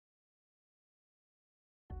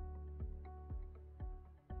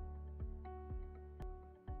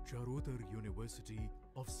Charodhar University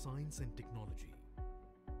of Science and Technology.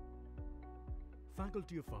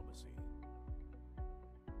 Faculty of Pharmacy,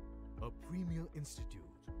 a premier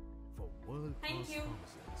institute for world-class Thank you.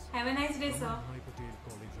 pharmacists. Have a nice day, sir. Patel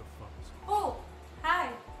College of Pharmacy. Oh, hi.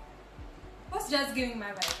 Who's just giving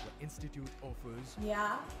my viva? The institute offers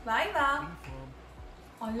Yeah, viva. B.Pharm,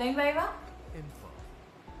 Online viva? M.Pharm.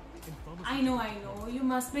 In I know. You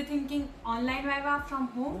must be thinking online viva from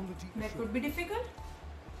home? Quality That would assurance. be difficult?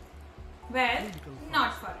 Well, Clinical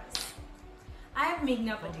not for us. I am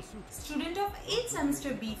Meghana, Pharmaceutical. student of 8th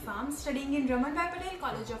semester B.Pharm, studying in Patel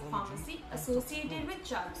College of Pharmacy, associated with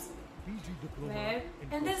Charles. PG diploma Where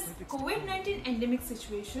in this cosmetics COVID-19 endemic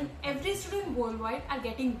situation, every student worldwide are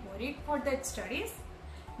getting worried for their studies.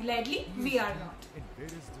 Gladly, we are not. in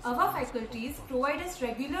various Our disciplines faculties of provide us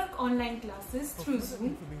regular online classes For through further Zoom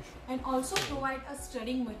information, and also provide us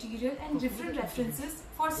studying material and different references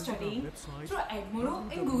for studying through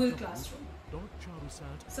Edmodo in Google Classroom.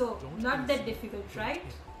 So, not that difficult, right?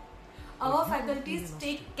 Our faculties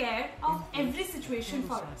take care of every situation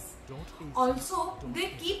for us. Also, they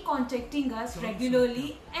keep contacting us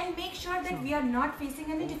regularly and make sure that we are not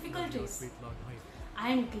facing any difficulties. I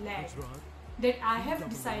am glad that I have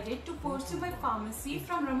decided to pursue my pharmacy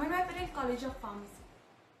from Patel College of Pharmacy.